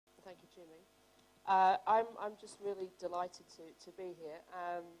Jimmy. I'm just really delighted to be here,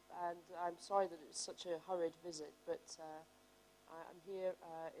 and I'm sorry that it's such a hurried visit, but I'm here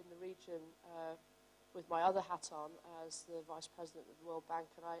in the region with my other hat on as the Vice President of the World Bank,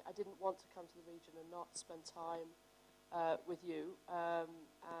 and I didn't want to come to the region and not spend time with you.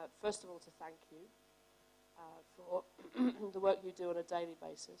 First of all, to thank you for the work you do on a daily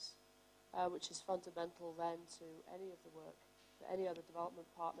basis, which is fundamental then to any of the work that any other development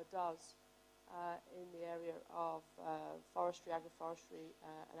partner does in the area of forestry, agroforestry,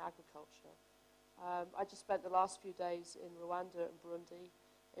 and agriculture. I just spent the last few days in Rwanda and Burundi,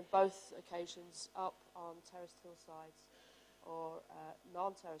 in both occasions up on terraced hillsides or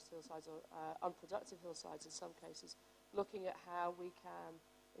non-terraced hillsides or unproductive hillsides in some cases, looking at how we can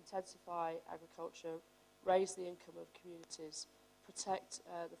intensify agriculture, raise the income of communities, protect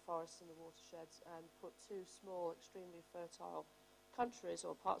the forests and the watersheds, and put two small, extremely fertile countries,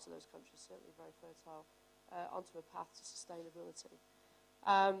 or parts of those countries, certainly very fertile, onto a path to sustainability.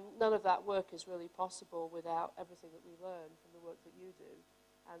 None of that work is really possible without everything that we learn from the work that you do.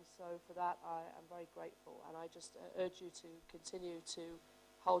 And so for that, I am very grateful. And I just urge you to continue to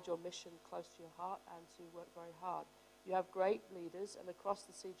hold your mission close to your heart and to work very hard. You have great leaders, and across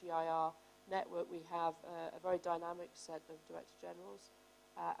the CGIAR network, we have a very dynamic set of Director Generals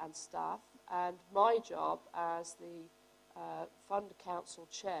and staff. And my job as the Fund Council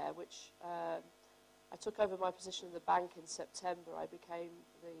Chair, which I took over my position in the bank in September. I became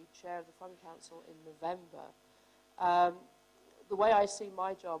the Chair of the Fund Council in November. The way I see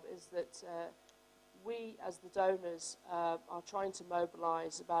my job is that we, as the donors, are trying to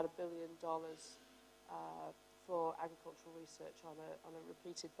mobilize about $1 billion for agricultural research on a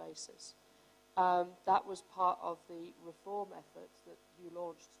repeated basis. That was part of the reform effort that you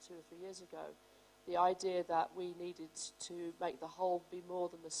launched 2 or 3 years ago. The idea that we needed to make the whole be more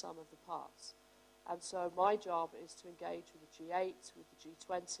than the sum of the parts. And so my job is to engage with the G8, with the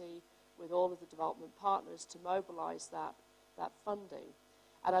G20, with all of the development partners to mobilize that funding.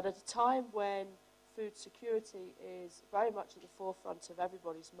 And at a time when food security is very much at the forefront of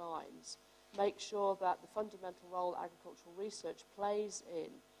everybody's minds, make sure that the fundamental role agricultural research plays in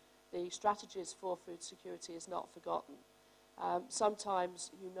the strategies for food security is not forgotten.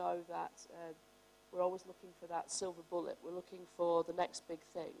 Sometimes you know that we're always looking for that silver bullet. We're looking for the next big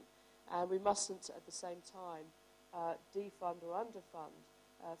thing. And we mustn't, at the same time, defund or underfund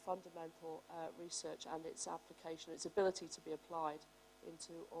fundamental research and its application, its ability to be applied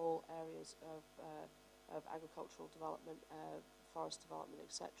into all areas of agricultural development, forest development,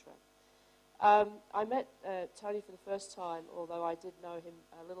 etc. I met Tony for the first time, although I did know him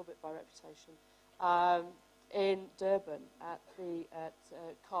a little bit by reputation, in Durban at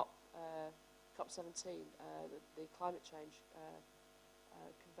COP17, the climate change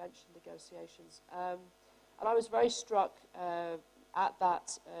convention negotiations, and I was very struck at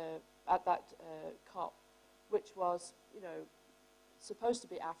that COP, which was, supposed to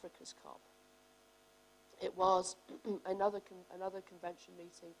be Africa's COP. It was another convention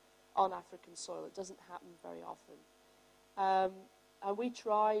meeting on African soil. It doesn't happen very often, and we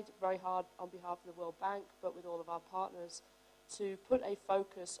tried very hard on behalf of the World Bank, but with all of our partners, to put a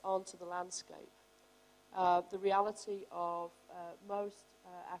focus onto the landscape, the reality of most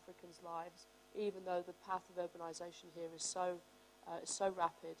Africans' lives, even though the path of urbanization here is so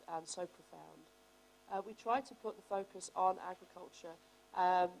rapid and so profound. We tried to put the focus on agriculture,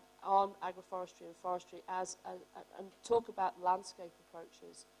 on agroforestry and forestry, and talk about landscape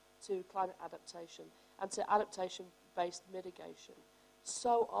approaches to climate adaptation and to adaptation-based mitigation.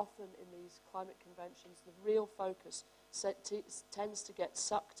 So often in these climate conventions, the real focus tends to get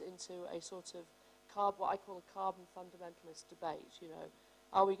sucked into a sort of what I call a carbon fundamentalist debate.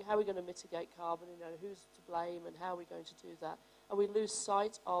 How are we going to mitigate carbon? Who's to blame, and how are we going to do that? And we lose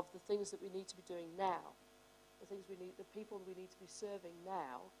sight of the things that we need to be doing now, the people we need to be serving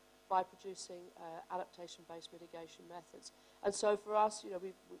now by producing adaptation-based mitigation methods. And so for us,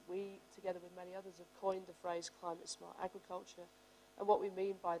 we together with many others, have coined the phrase climate-smart agriculture. And what we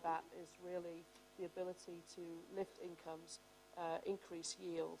mean by that is really the ability to lift incomes, increase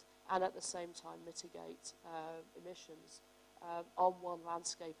yield, and at the same time mitigate emissions on one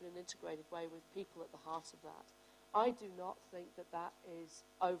landscape in an integrated way with people at the heart of that. I do not think that is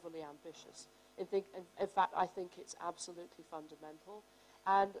overly ambitious. In fact, I think it's absolutely fundamental.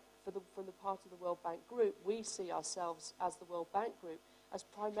 And from the part of the World Bank Group, we see ourselves as the World Bank Group as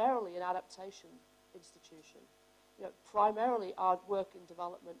primarily an adaptation institution. Primarily our work in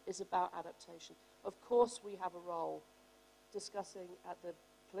development is about adaptation. Of course, we have a role discussing at the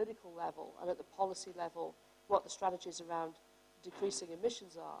political level and at the policy level what the strategies around decreasing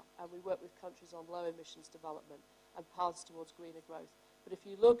emissions are, and we work with countries on low emissions development and paths towards greener growth. But if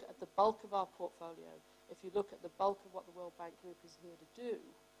you look at the bulk of our portfolio, if you look at the bulk of what the World Bank Group is here to do,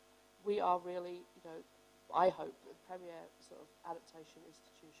 we are really, I hope, the premier sort of adaptation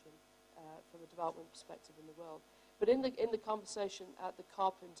institution from a development perspective in the world. But in the conversation at the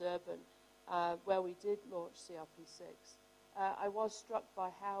COP in Durban, where we did launch CRP6, I was struck by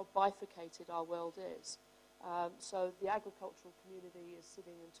how bifurcated our world is. So the agricultural community is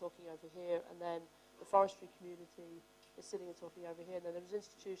sitting and talking over here, and then the forestry community is sitting and talking over here, and then there's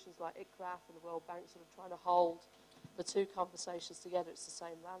institutions like ICRAF and the World Bank sort of trying to hold the two conversations together. It's the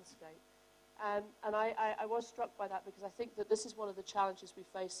same landscape. And I was struck by that because I think that this is one of the challenges we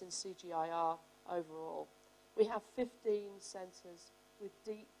face in CGIAR overall. We have 15 centres with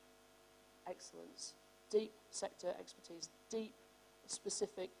deep excellence, deep sector expertise, deep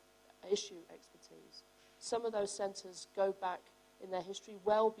specific issue expertise. Some of those centres go back in their history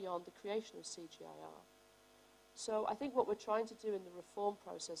well beyond the creation of CGIAR. So I think what we're trying to do in the reform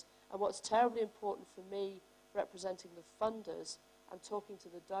process, and what's terribly important for me representing the funders and talking to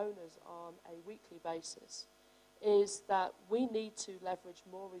the donors on a weekly basis, is that we need to leverage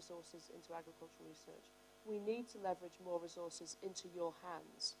more resources into agricultural research. We need to leverage more resources into your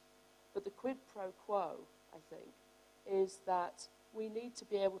hands. But the quid pro quo, I think, is that we need to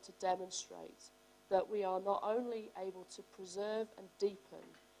be able to demonstrate that we are not only able to preserve and deepen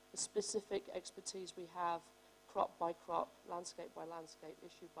the specific expertise we have crop by crop, landscape by landscape,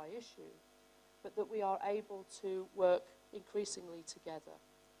 issue by issue, but that we are able to work increasingly together.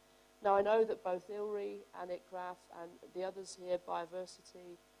 Now, I know that both ILRI and ICRAF and the others here,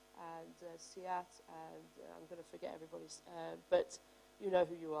 Biodiversity and CIAT, and I'm going to forget everybody's, but you know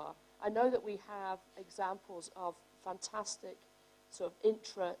who you are. I know that we have examples of fantastic sort of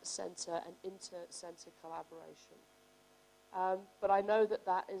intra-centre and inter-centre collaboration. But I know that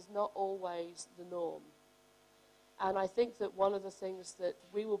that is not always the norm. And I think that one of the things that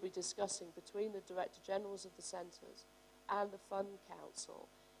we will be discussing between the Director Generals of the centres and the Fund Council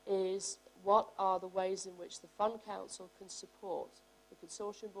is what are the ways in which the Fund Council can support the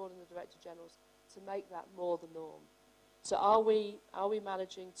Consortium Board and the Director Generals to make that more the norm. So are we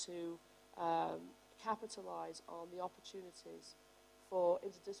managing to capitalise on the opportunities for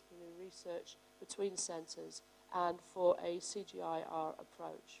interdisciplinary research between centres and for a CGIAR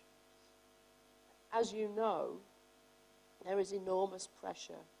approach? As you know, there is enormous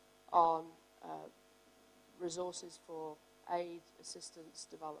pressure on resources for aid, assistance,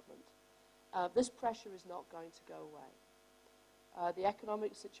 development. This pressure is not going to go away. The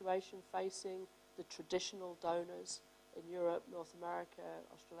economic situation facing the traditional donors in Europe, North America,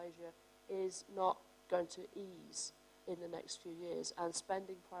 Australasia is not going to ease in the next few years, and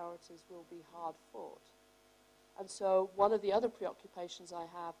spending priorities will be hard fought. And so one of the other preoccupations I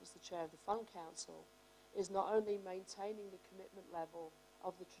have as the chair of the Fund Council is not only maintaining the commitment level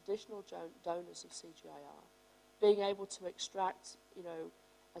of the traditional donors of CGIAR, being able to extract,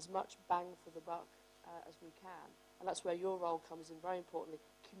 as much bang for the buck as we can, and that's where your role comes in very importantly,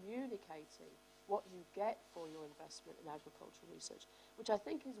 communicating what you get for your investment in agricultural research, which I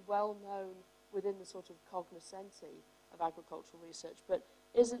think is well known within the sort of cognoscenti of agricultural research, but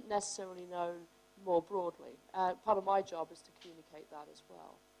isn't necessarily known more broadly. Part of my job is to communicate that as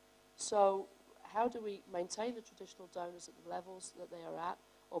well. So how do we maintain the traditional donors at the levels that they are at,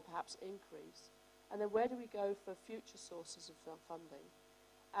 or perhaps increase? And then where do we go for future sources of funding?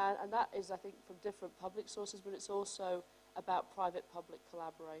 And that is, I think, from different public sources, but it's also about private-public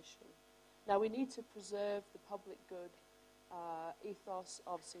collaboration. Now, we need to preserve the public good ethos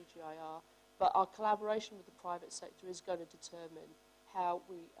of CGIAR, but our collaboration with the private sector is going to determine how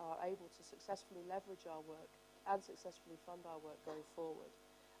we are able to successfully leverage our work and successfully fund our work going forward.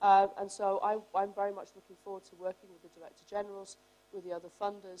 And so I'm very much looking forward to working with the Director Generals, with the other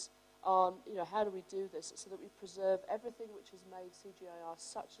funders, on how do we do this so that we preserve everything which has made CGIAR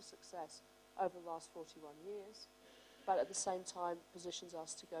such a success over the last 41 years, but at the same time positions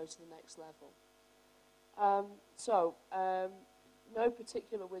us to go to the next level. No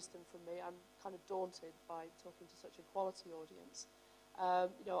particular wisdom from me. I'm kind of daunted by talking to such a quality audience.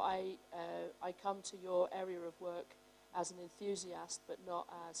 I come to your area of work as an enthusiast, but not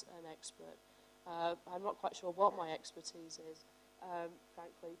as an expert. I'm not quite sure what my expertise is,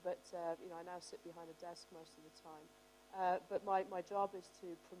 frankly, but I now sit behind a desk most of the time. But my job is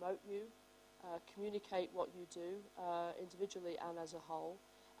to promote you, communicate what you do individually and as a whole,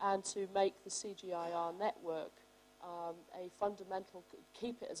 and to make the CGIAR network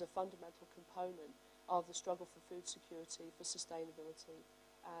keep it as a fundamental component of the struggle for food security, for sustainability,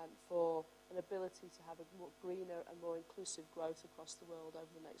 and for an ability to have a more greener and more inclusive growth across the world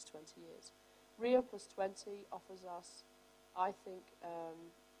over the next 20 years. Rio Plus 20 offers us, I think,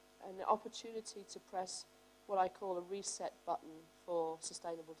 an opportunity to press what I call a reset button for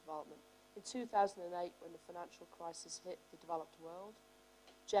sustainable development. In 2008, when the financial crisis hit the developed world,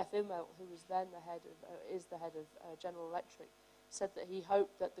 Jeff Immelt, who was then is the head of General Electric, said that he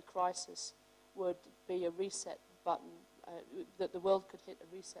hoped that the crisis would be a reset button, that the world could hit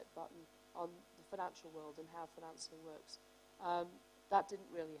a reset button on the financial world and how financing works. That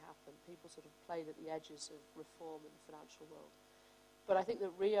didn't really happen. People sort of played at the edges of reform in the financial world. But I think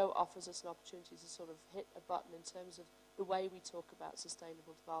that Rio offers us an opportunity to sort of hit a button in terms of the way we talk about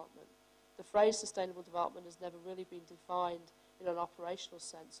sustainable development. The phrase sustainable development has never really been defined in an operational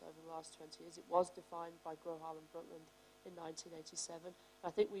sense over the last 20 years. It was defined by Grohal and Brundtland in 1987.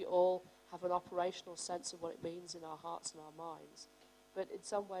 I think we all have an operational sense of what it means in our hearts and our minds. But in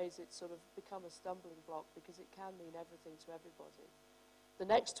some ways it's sort of become a stumbling block because it can mean everything to everybody. The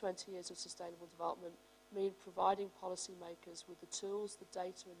next 20 years of sustainable development mean providing policymakers with the tools, the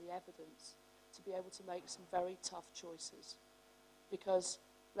data and the evidence to be able to make some very tough choices. Because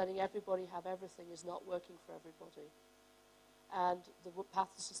letting everybody have everything is not working for everybody. And the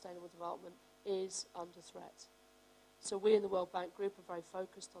path to sustainable development is under threat. So we in the World Bank Group are very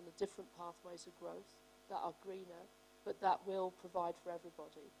focused on the different pathways of growth that are greener, but that will provide for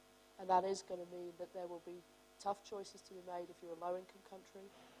everybody. And that is going to mean that there will be tough choices to be made if you're a low-income country,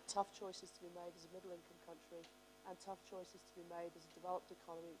 tough choices to be made as a middle-income country, and tough choices to be made as a developed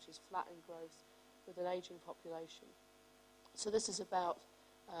economy, which is flat in growth with an aging population. So this is about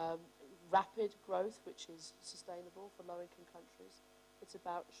rapid growth, which is sustainable for low-income countries. It's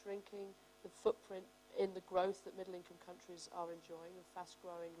about shrinking the footprint in the growth that middle-income countries are enjoying, and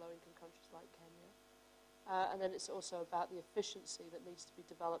fast-growing low-income countries like Kenya. And then it's also about the efficiency that needs to be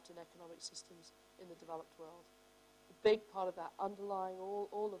developed in economic systems in the developed world. A big part of that, underlying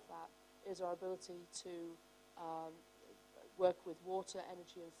all of that, is our ability to work with water,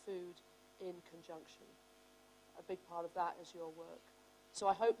 energy and food in conjunction. A big part of that is your work. So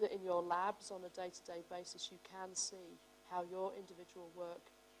I hope that in your labs on a day-to-day basis you can see how your individual work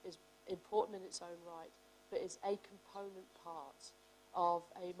is important in its own right, but is a component part of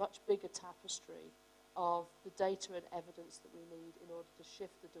a much bigger tapestry of the data and evidence that we need in order to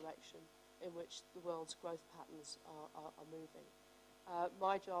shift the direction in which the world's growth patterns are moving.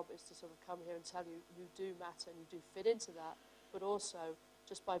 My job is to sort of come here and tell you do matter and you do fit into that, but also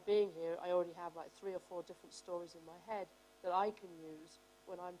just by being here I already have like 3 or 4 different stories in my head that I can use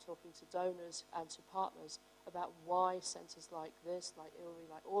when I'm talking to donors and to partners about why centres like this, like ILRI,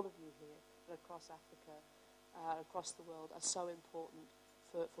 like all of you here and across Africa, across the world are so important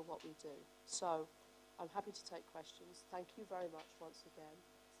for what we do. So I'm happy to take questions. Thank you very much once again.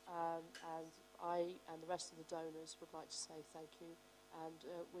 And I and the rest of the donors would like to say thank you. And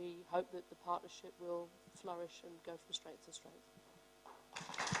we hope that the partnership will flourish and go from strength to strength.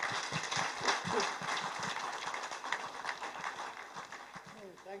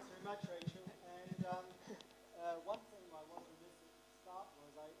 Thanks very much, Rachel. And one thing I was remiss at the start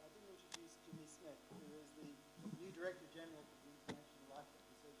was I didn't introduce Jimmy Smith, who is the new Director General of the International Life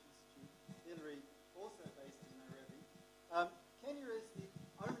Research Institute, ILRI, also based in Nairobi. Kenya is the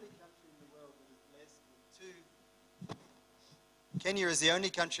only country in the world that is blessed with two. Kenya is the only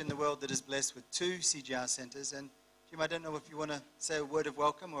country in the world that is blessed with 2 CGIAR centres. And Jim, I don't know if you want to say a word of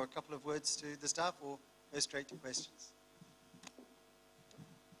welcome or a couple of words to the staff, or go straight to questions.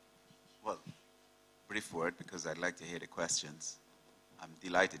 Well, brief word because I'd like to hear the questions. I'm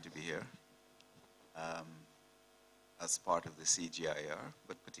delighted to be here as part of the CGIAR,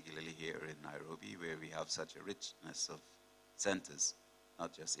 but particularly here in Nairobi, where we have such a richness of centers,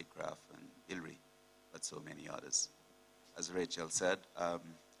 not just ICRAF and ILRI, but so many others. As Rachel said,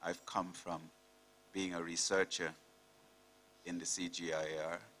 I've come from being a researcher in the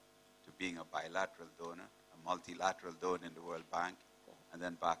CGIAR to being a bilateral donor, a multilateral donor in the World Bank, and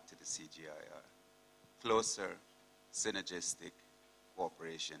then back to the CGIAR. Closer, synergistic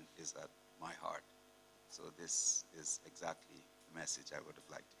cooperation is at my heart. So this is exactly the message I would have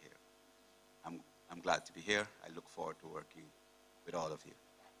liked to hear. I'm glad to be here. I look forward to working with all of you.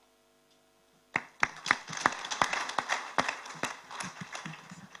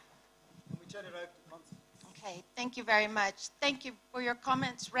 And we turn it over to Constance. Okay, thank you very much. Thank you for your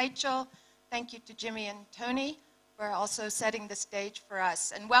comments, Rachel. Thank you to Jimmy and Tony for also setting the stage for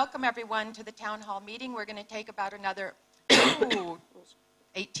us. And welcome everyone to the town hall meeting. We're going to take about another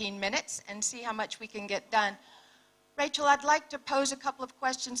 18 minutes and see how much we can get done. Rachel, I'd like to pose a couple of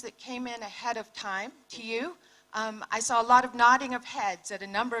questions that came in ahead of time to you. I saw a lot of nodding of heads at a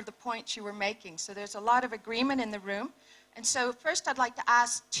number of the points you were making, so there's a lot of agreement in the room. And so first I'd like to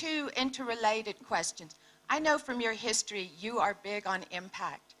ask two interrelated questions. I know from your history you are big on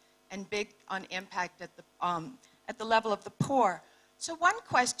impact, and big on impact at the level of the poor. So one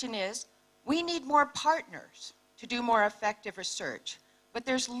question is, we need more partners to do more effective research, but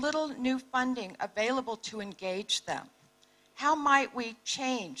there's little new funding available to engage them. How might we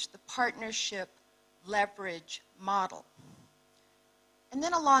change the partnership leverage model? And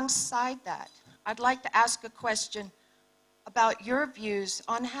then alongside that, I'd like to ask a question about your views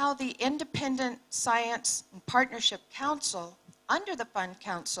on how the Independent Science and Partnership Council, under the Fund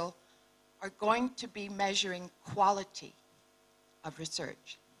Council, are going to be measuring quality of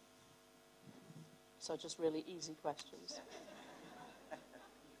research. So just really easy questions.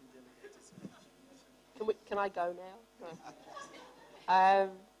 Can I go now? No.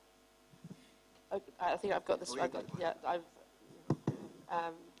 Okay, I think I've got this. This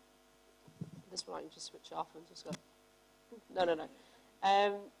one I can just switch off and just go. No.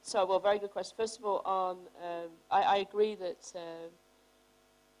 So, well, very good question. First of all, I agree that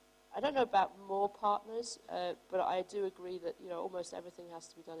I don't know about more partners, but I do agree that almost everything has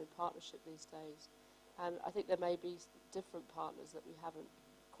to be done in partnership these days, and I think there may be different partners that we haven't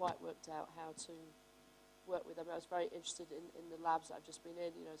quite worked out how to work with. I mean, I was very interested in the labs that I've just been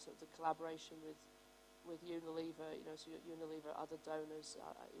in, sort of the collaboration with Unilever, so Unilever, other donors,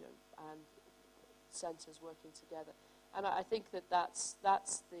 and centres working together. And I think that's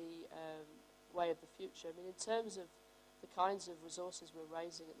the way of the future. I mean, in terms of the kinds of resources we're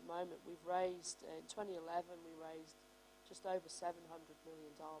raising at the moment, we've raised, in 2011, we raised just over $700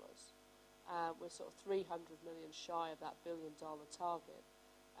 million. We're sort of 300 million shy of that $1 billion target.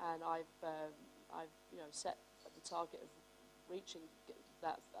 And I've set the target of reaching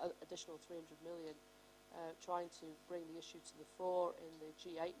that additional 300 million, trying to bring the issue to the fore in the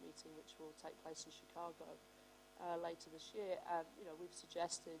G8 meeting, which will take place in Chicago later this year. And we've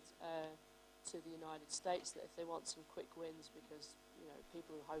suggested to the United States that if they want some quick wins, because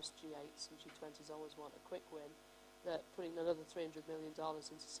people who host G8s and G20s always want a quick win, that putting another $300 million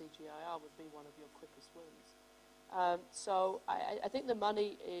into CGIAR would be one of your quickest wins. So I think the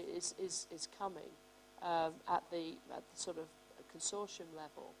money is coming at the sort of consortium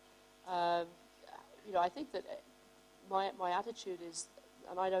level. I think that my attitude is,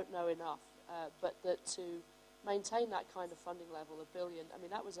 and I don't know enough, but that to maintain that kind of funding level, $1 billion, I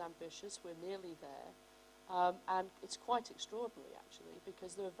mean, that was ambitious. We're nearly there. And it's quite extraordinary, actually,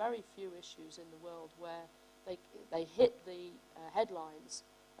 because there are very few issues in the world where they hit the headlines,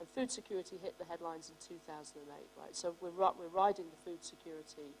 and food security hit the headlines in 2008, right? So we're riding the food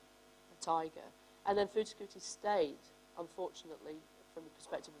security tiger. And then food security stayed, unfortunately, from the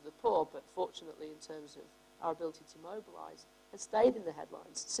perspective of the poor, but fortunately in terms of our ability to mobilize, has stayed in the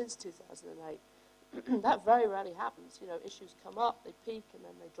headlines since 2008. That very rarely happens. Issues come up, they peak, and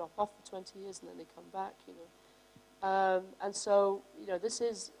then they drop off for 20 years, and then they come back, And so, this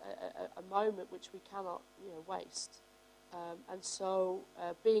is a moment which we cannot, waste. And so,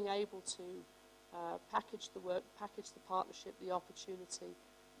 being able to package the work, package the partnership, the opportunity,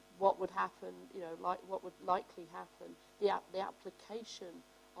 what would happen, what would likely happen, the application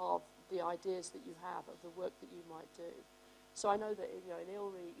of the ideas that you have, of the work that you might do. So I know that, in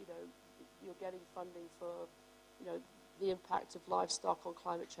ILRI, you're getting funding for, the impact of livestock on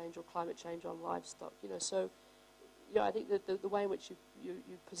climate change or climate change on livestock. So, I think that the way in which you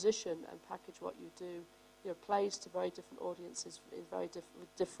position and package what you do, plays to very different audiences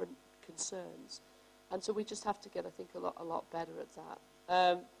with different concerns. And so we just have to get, I think, a lot better at that.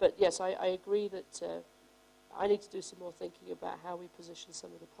 But yes, I agree that I need to do some more thinking about how we position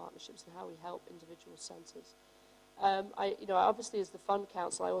some of the partnerships and how we help individual centres. Obviously as the Fund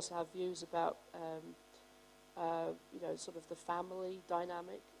Council, I also have views about, sort of the family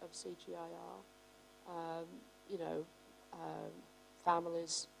dynamic of CGIAR.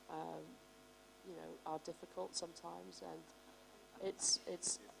 Families, are difficult sometimes, and it's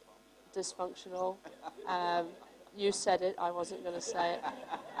dysfunctional. You said it, I wasn't going to say it.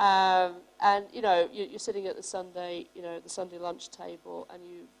 And you're sitting at the Sunday lunch table, and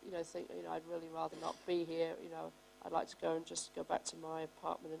you think, I'd really rather not be here. I'd like to go and just go back to my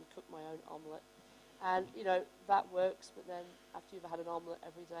apartment and cook my own omelette. And that works, but then after you've had an omelette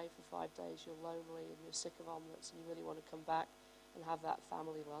every day for 5 days, you're lonely and you're sick of omelettes, and you really want to come back and have that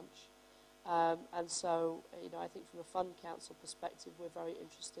family lunch. And so, I think from a Fund Council perspective, we're very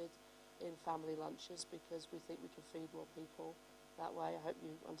interested in family lunches because we think we can feed more people that way. I hope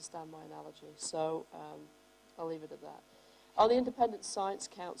you understand my analogy. So I'll leave it at that. On the Independent Science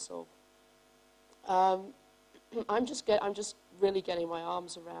Council, I'm just really getting my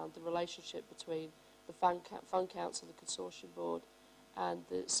arms around the relationship between the Fund Council, the Consortium Board, and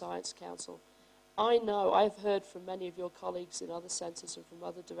the Science Council. I know, I've heard from many of your colleagues in other centres and from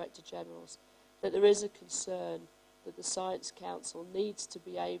other Director Generals that there is a concern that the Science Council needs to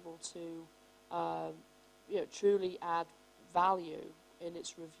be able to truly add value in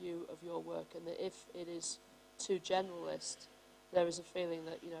its review of your work, and that if it is too generalist, there is a feeling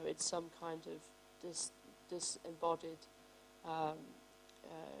that it's some kind of disembodied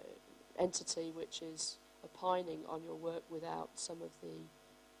entity which is opining on your work without some of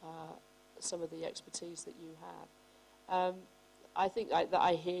the expertise that you have. I think that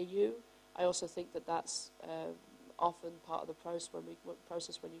I hear you. I also think that that's often part of the process when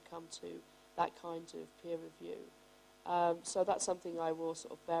you come to that kind of peer review. So that's something I will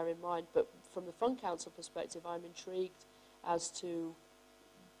sort of bear in mind. But from the Fund Council perspective, I'm intrigued as to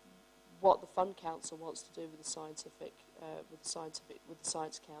what the Fund Council wants to do with the Science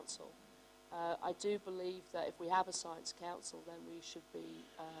Council. I do believe that if we have a Science Council, then we should be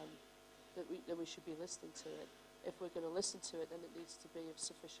we should be listening to it. If we're going to listen to it, then it needs to be of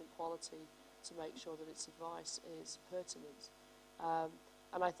sufficient quality to make sure that its advice is pertinent.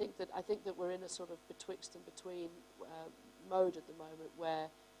 And I think that we're in a sort of betwixt and between mode at the moment, where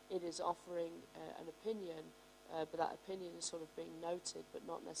it is offering an opinion, but that opinion is sort of being noted, but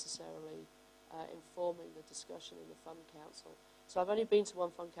not necessarily informing the discussion in the Fund Council. So I've only been to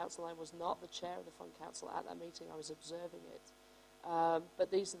one Fund Council. I was not the chair of the Fund Council at that meeting. I was observing it.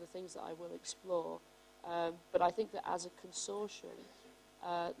 But these are the things that I will explore. But I think that as a consortium,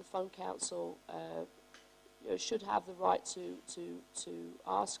 the Fund Council should have the right to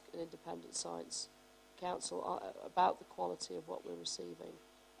ask an independent Science Council about the quality of what we're receiving.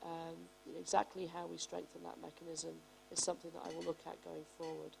 Exactly how we strengthen that mechanism is something that I will look at going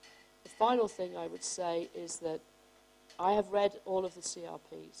forward. The final thing I would say is that I have read all of the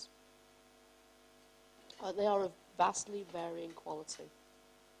CRPs. They are of vastly varying quality,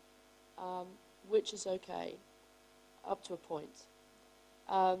 which is okay, up to a point.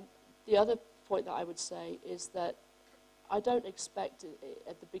 The other point that I would say is that I don't expect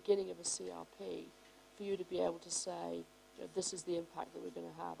at the beginning of a CRP for you to be able to say, this is the impact that we're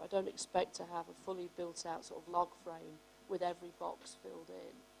going to have. I don't expect to have a fully built out sort of log frame with every box filled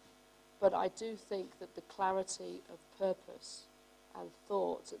in. But I do think that the clarity of purpose and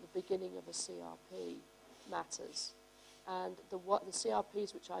thought at the beginning of a CRP matters. And the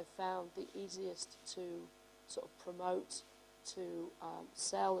CRPs which I've found the easiest to sort of promote, to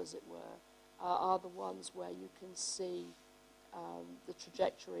sell, as it were, are the ones where you can see the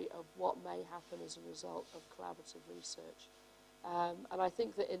trajectory of what may happen as a result of collaborative research. And I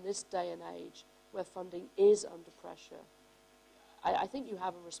think that in this day and age, where funding is under pressure, I think you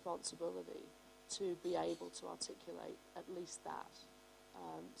have a responsibility to be able to articulate at least that.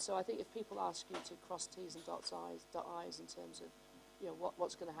 So I think if people ask you to cross T's and dot I's in terms of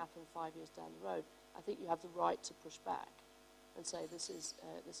what's going to happen 5 years down the road, I think you have the right to push back and say this is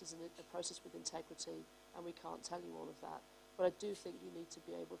a process with integrity, and we can't tell you all of that. But I do think you need to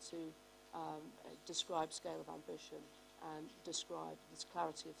be able to describe scale of ambition and describe this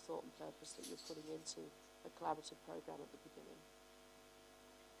clarity of thought and purpose that you're putting into a collaborative program at the beginning.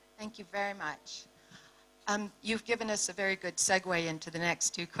 Thank you very much. You've given us a very good segue into the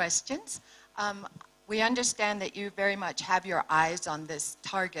next two questions. We understand that you very much have your eyes on this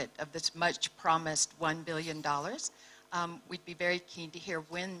target of this much promised $1 billion. We'd be very keen to hear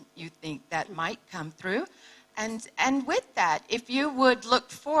when you think that might come through. And with that, if you would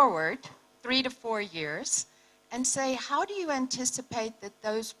look forward 3 to 4 years and say, how do you anticipate that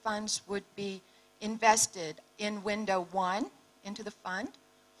those funds would be invested in window 1 into the fund,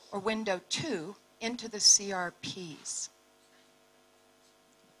 or window 2 into the CRPs?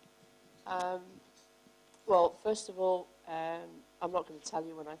 Well, first of all, I'm not going to tell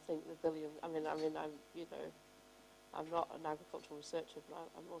you when I think the billion. I'm not an agricultural researcher, but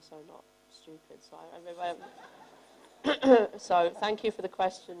I'm also not stupid. So so thank you for the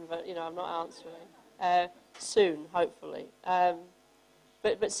question, but I'm not answering. Soon, hopefully.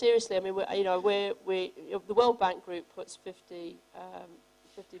 But seriously, I mean, the World Bank Group puts $50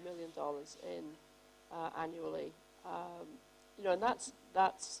 million in annually, and that's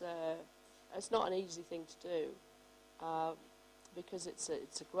it's not an easy thing to do because it's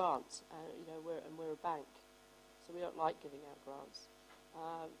a grant, we're a bank, so we don't like giving out grants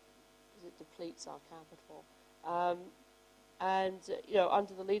because it depletes our capital.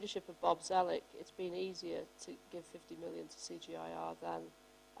 Under the leadership of Bob Zellick, it's been easier to give $50 million to CGIAR than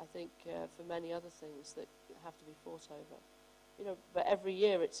I think for many other things that have to be fought over. But every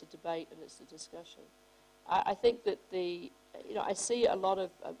year it's a debate and it's a discussion. I think that I see a lot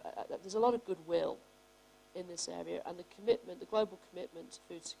of, there's a lot of goodwill in this area, and the commitment, the global commitment to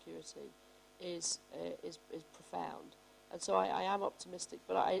food security is profound. And so I am optimistic,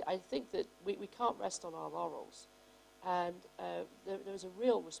 but I think that we can't rest on our laurels. And there is a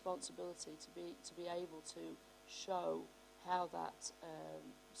real responsibility to be able to show how that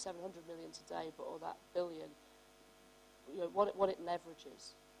 700 million today, or that billion, what it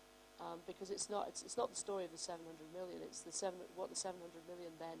leverages. Because it's not the story of the 700 million. It's what the 700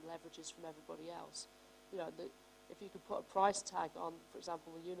 million then leverages from everybody else. If you could put a price tag on, for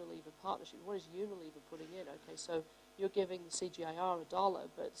example, the Unilever partnership, what is Unilever putting in? Okay, so you're giving the CGIAR $1,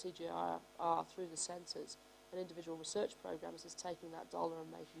 but CGIAR through the centres and individual research programs is taking that $1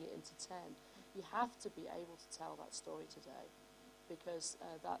 and making it into 10. You have to be able to tell that story today, because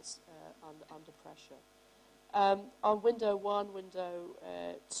that's under pressure. On window 1, window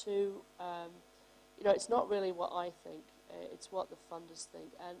 2, it's not really what I think, it's what the funders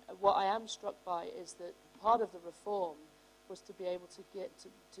think. And what I am struck by is that part of the reform was to be able to get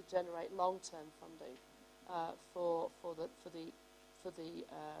to generate long-term funding for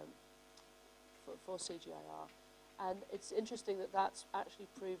CGIAR. And it's interesting that that's actually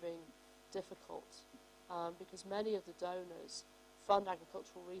proving difficult, because many of the donors fund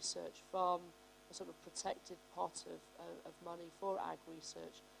agricultural research from a sort of protected pot of money for ag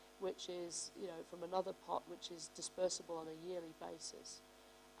research, which is, from another pot which is dispersible on a yearly basis.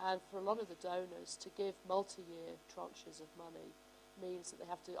 And for a lot of the donors, to give multi-year tranches of money means that they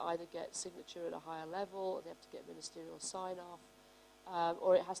have to either get signature at a higher level, or they have to get ministerial sign-off,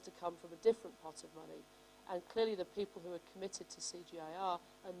 or it has to come from a different pot of money. And clearly the people who are committed to CGIAR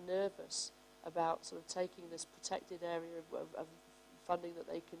are nervous about sort of taking this protected area of funding that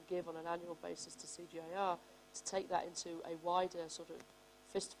they can give on an annual basis to CGIAR, to take that into a wider sort of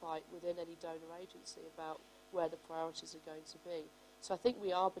fist fight within any donor agency about where the priorities are going to be. So I think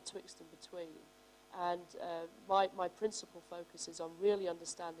we are betwixt and between. And my principal focus is on really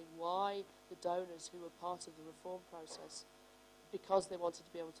understanding why the donors who were part of the reform process, because they wanted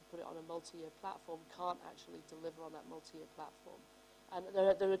to be able to put it on a multi-year platform, can't actually deliver on that multi-year platform. And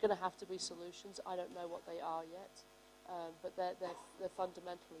there are going to have to be solutions. I don't know what they are yet, but they're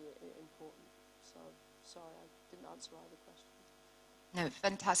fundamentally important. So, sorry, I didn't answer either question. No,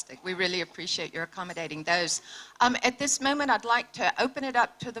 fantastic. We really appreciate your accommodating those. At this moment, I'd like to open it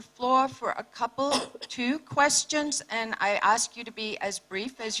up to the floor for two questions, and I ask you to be as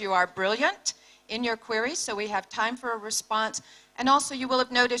brief as you are brilliant in your queries, so we have time for a response. And also, you will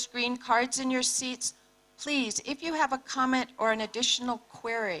have noticed green cards in your seats. Please, if you have a comment or an additional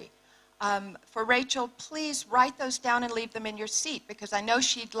query for Rachel, please write those down and leave them in your seat, because I know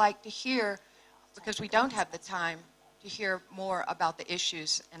she'd like to hear, because we don't have the time to hear more about the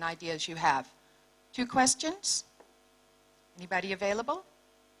issues and ideas you have. 2 questions? Anybody available?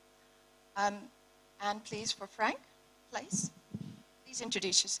 And please, for Frank, please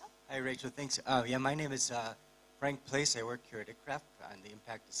introduce yourself. Hi, Rachel. Thanks. Yeah, my name is Frank Place. I work here at ICRAF on the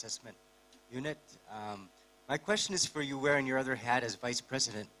Impact Assessment Unit. My question is for you wearing your other hat as Vice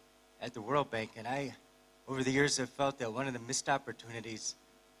President at the World Bank. And I, over the years, have felt that one of the missed opportunities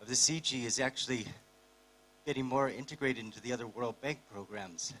of the CG is actually getting more integrated into the other World Bank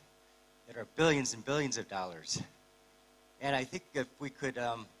programs that are billions and billions of dollars. And I think if we could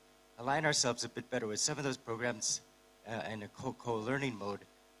align ourselves a bit better with some of those programs in a co-learning mode,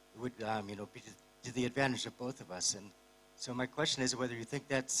 it would be to the advantage of both of us. And so my question is whether you think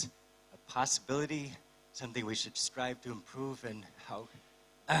that's a possibility, something we should strive to improve, and how,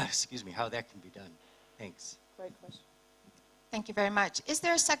 how that can be done. Thanks. Great question. Thank you very much. Is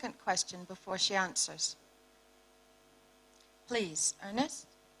there a second question before she answers? Please, Ernest.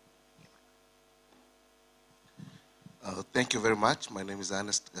 Thank you very much. My name is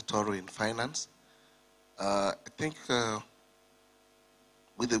Ernest Gatoro in Finance. I think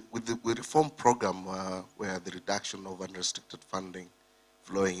with the reform program where the reduction of unrestricted funding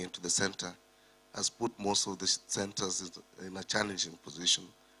flowing into the center has put most of the centers in a challenging position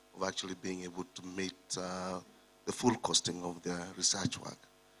of actually being able to meet the full costing of their research work.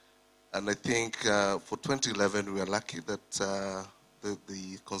 And I think for 2011, we are lucky that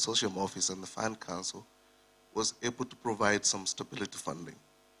the consortium office and the Fund Council was able to provide some stability funding.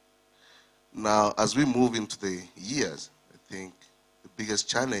 Now, as we move into the years, I think the biggest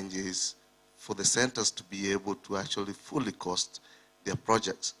challenge is for the centers to be able to actually fully cost their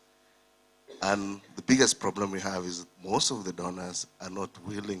projects. And the biggest problem we have is that most of the donors are not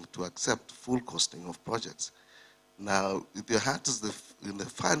willing to accept full costing of projects. Now, if your hat is in the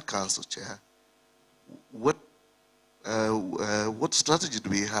Fund Council chair, what what strategy do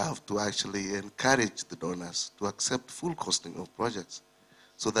we have to actually encourage the donors to accept full costing of projects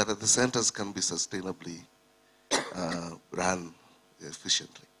so that the centers can be sustainably run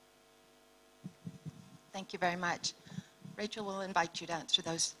efficiently? Thank you very much. Rachel will invite you to answer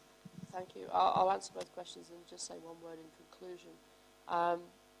those. Thank you. I'll answer both questions and just say one word in conclusion.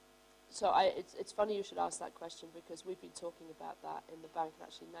 It's funny you should ask that question because we've been talking about that in the bank, and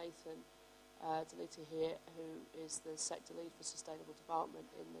actually Nathan Delita here, who is the sector lead for sustainable development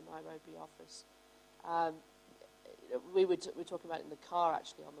in the Nairobi office. We were talking about it in the car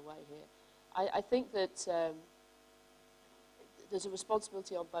actually on the way here. I think that there's a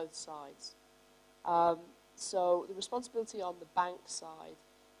responsibility on both sides. So the responsibility on the bank side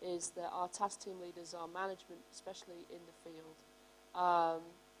is that our task team leaders, our management, especially in the field,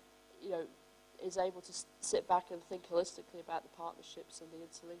 is able to sit back and think holistically about the partnerships and the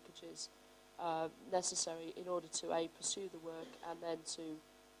interlinkages necessary in order to pursue the work and then to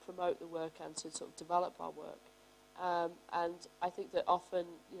promote the work and to sort of develop our work. And I think that often,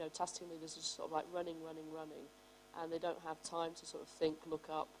 task team leaders are just sort of like running, and they don't have time to sort of think, look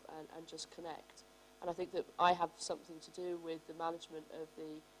up, and just connect. And I think that I have something to do with the management of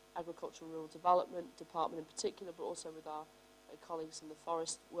the Agricultural Rural Development Department in particular, but also with our colleagues in the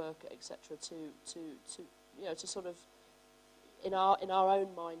forest work, etc., to sort of, in our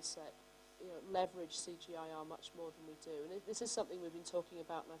own mindset, leverage CGIAR much more than we do. And this is something we've been talking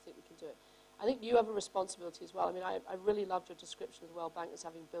about, and I think we can do it. I think you have a responsibility as well. I mean, I really loved your description of the World Bank as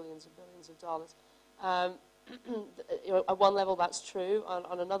having billions and billions of dollars. At one level, that's true.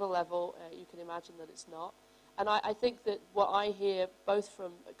 On another level, you can imagine that it's not. And I think that what I hear, both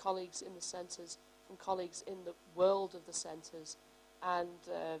from colleagues in the centres, from colleagues in the world of the centres, and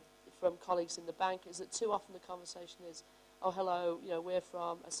from colleagues in the bank, is that too often the conversation is, oh, hello, we're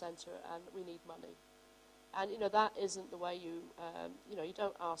from a centre and we need money. And, that isn't the way you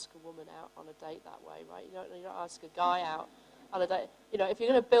don't ask a woman out on a date that way, right? You don't ask a guy out on a date. If you're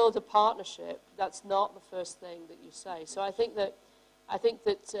going to build a partnership, that's not the first thing that you say. So I think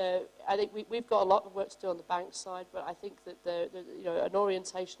we've got a lot of work to do on the bank side, but I think that an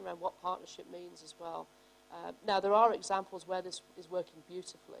orientation around what partnership means as well. Now, there are examples where this is working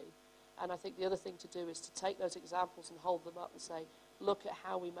beautifully, and I think the other thing to do is to take those examples and hold them up and say, look at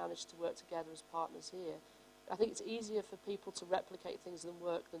how we managed to work together as partners here. I think it's easier for people to replicate things that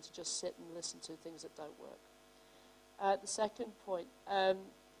work than to just sit and listen to things that don't work. The second point,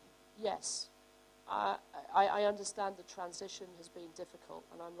 yes, I understand the transition has been difficult,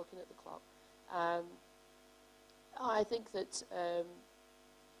 and I'm looking at the clock. I think that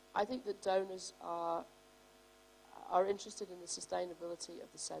donors are interested in the sustainability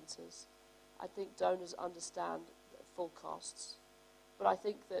of the centres. I think donors understand the full costs, but I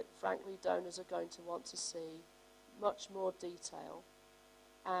think that frankly donors are going to want to see much more detail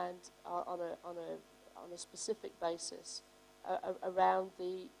and on a specific basis around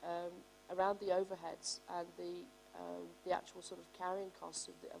the overheads and the actual sort of carrying costs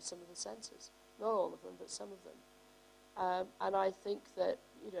of some of the centres. Not all of them, but some of them. And I think that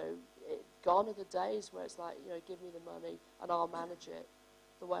gone are the days where it's like give me the money and I'll manage it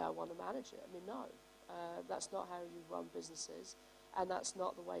the way I want to manage it. I mean, no, that's not how you run businesses, and that's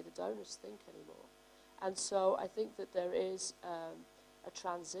not the way the donors think anymore. And so I think that there is a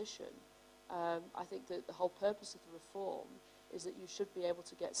transition. I think that the whole purpose of the reform is that you should be able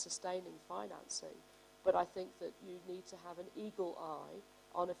to get sustaining financing, but I think that you need to have an eagle eye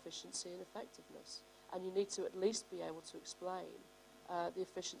on efficiency and effectiveness, and you need to at least be able to explain the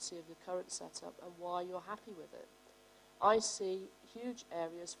efficiency of the current setup and why you're happy with it. I see huge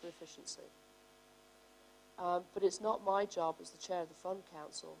areas for efficiency, but it's not my job as the chair of the Fund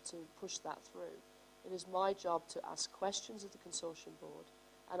Council to push that through. It is my job to ask questions of the consortium board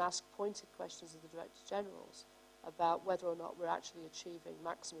and ask pointed questions of the Director Generals about whether or not we're actually achieving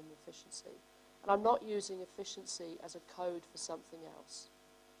maximum efficiency. And I'm not using efficiency as a code for something else.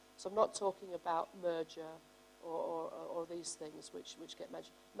 So I'm not talking about merger or these things which get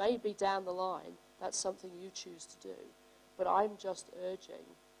mentioned. Maybe down the line that's something you choose to do, but I'm just urging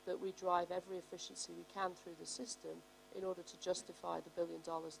that we drive every efficiency we can through the system in order to justify the $1 billion and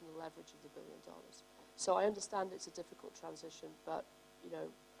the leverage of the $1 billion. So I understand it's a difficult transition, but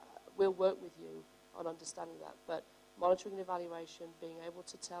we'll work with you on understanding that. But monitoring and evaluation, being able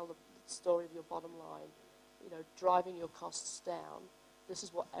to tell the story of your bottom line, driving your costs down, this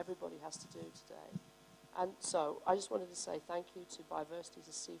is what everybody has to do today. And so I just wanted to say thank you to Biversities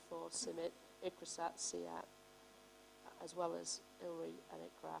of C4, CIMIT, ICRISAT, CIAT, as well as ILRI and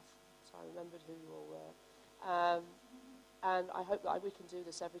ICRAF. So I remembered who you all were. And I hope that we can do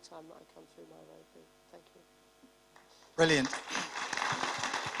this every time that I come through Nairobi. Thank you. Brilliant.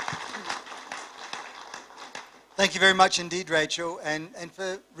 Thank you very much indeed, Rachel, and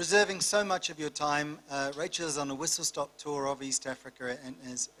for reserving so much of your time. Rachel is on a whistle-stop tour of East Africa and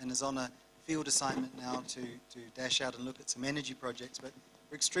is on a field assignment now to dash out and look at some energy projects. But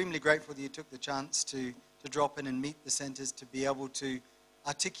we're extremely grateful that you took the chance to drop in and meet the centres, to be able to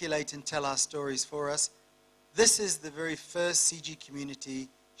articulate and tell our stories for us. This is the very first CG community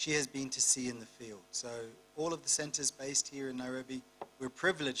she has been to see in the field. So all of the centres based here in Nairobi, we're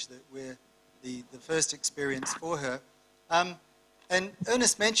privileged that we're the first experience for her. And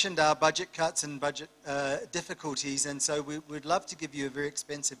Ernest mentioned our budget cuts and budget difficulties, and so we'd love to give you a very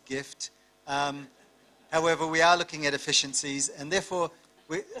expensive gift. However, we are looking at efficiencies, and therefore,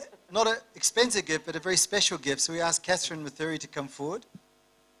 not an expensive gift, but a very special gift. So we asked Catherine Muthuri to come forward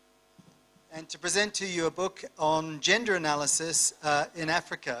and to present to you a book on gender analysis in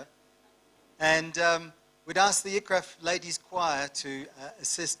Africa. And we'd ask the ICRAF Ladies Choir to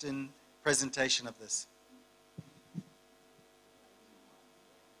assist in presentation of this.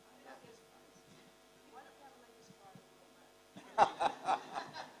 Running.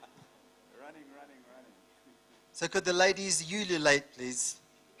 So could the ladies ululate, please?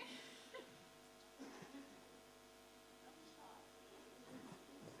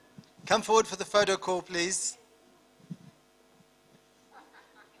 Come forward for the photo call, please.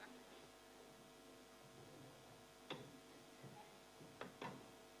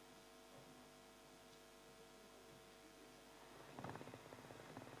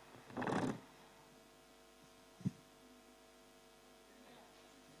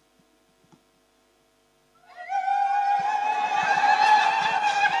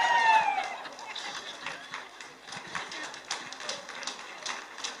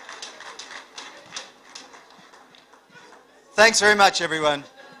 Thanks very much, everyone.